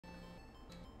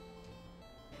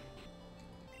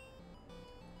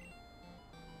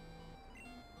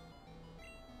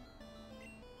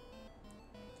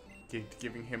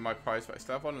Giving him my prize, but I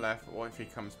still have one left. But what if he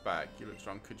comes back? You look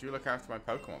strong. Could you look after my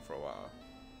Pokemon for a while?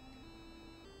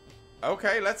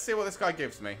 Okay, let's see what this guy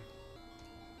gives me.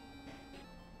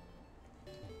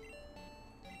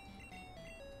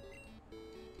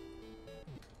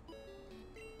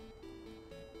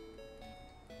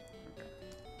 Okay.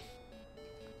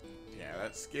 Yeah,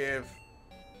 let's give...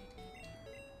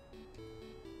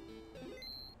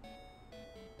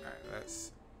 Alright,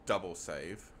 let's double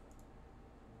save.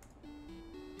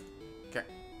 Okay.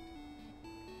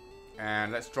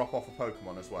 And let's drop off a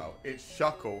Pokemon as well. It's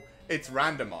Shuckle. It's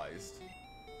randomized.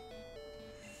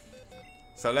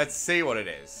 So let's see what it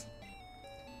is.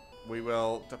 We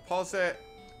will deposit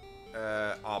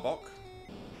Arbok.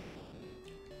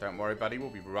 Don't worry, buddy. We'll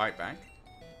be right back.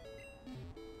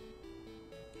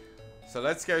 So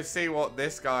let's go see what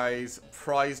this guy's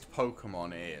prized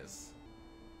Pokemon is.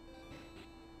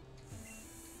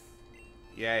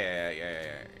 Yeah.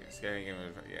 It's going to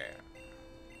yeah.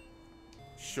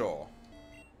 Sure.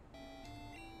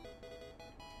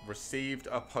 Received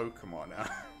a Pokemon.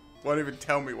 Won't even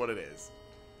tell me what it is.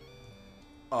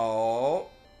 Oh.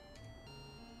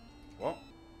 What?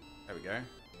 There we go.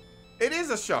 It is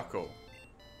a Shuckle.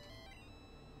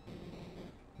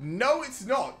 No, it's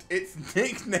not. It's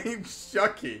nicknamed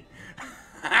Shucky.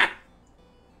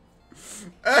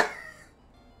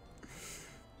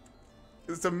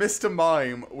 It's a Mr.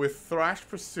 Mime with Thrash,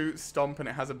 Pursuit, Stomp, and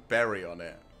it has a berry on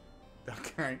it.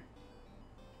 Okay.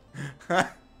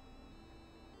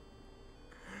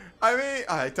 I mean,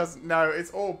 it doesn't. No,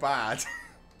 it's all bad.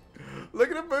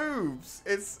 Look at the moves.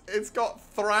 It's got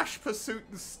Thrash, Pursuit,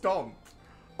 and Stomp.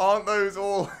 Aren't those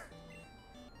all?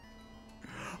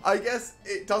 I guess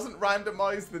it doesn't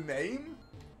randomize the name.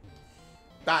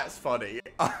 That's funny.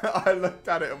 I looked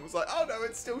at it and was like, oh no,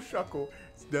 it's still Shuckle.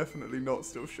 It's definitely not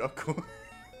still Shuckle.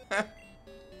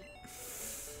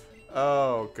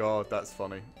 Oh god, that's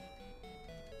funny.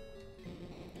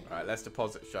 Alright, let's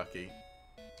deposit Shucky.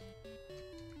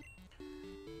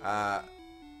 Yeah,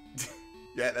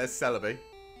 there's Celebi.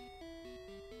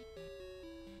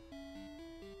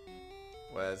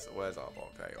 Where's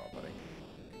Arbok? There you are, buddy.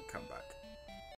 Come back.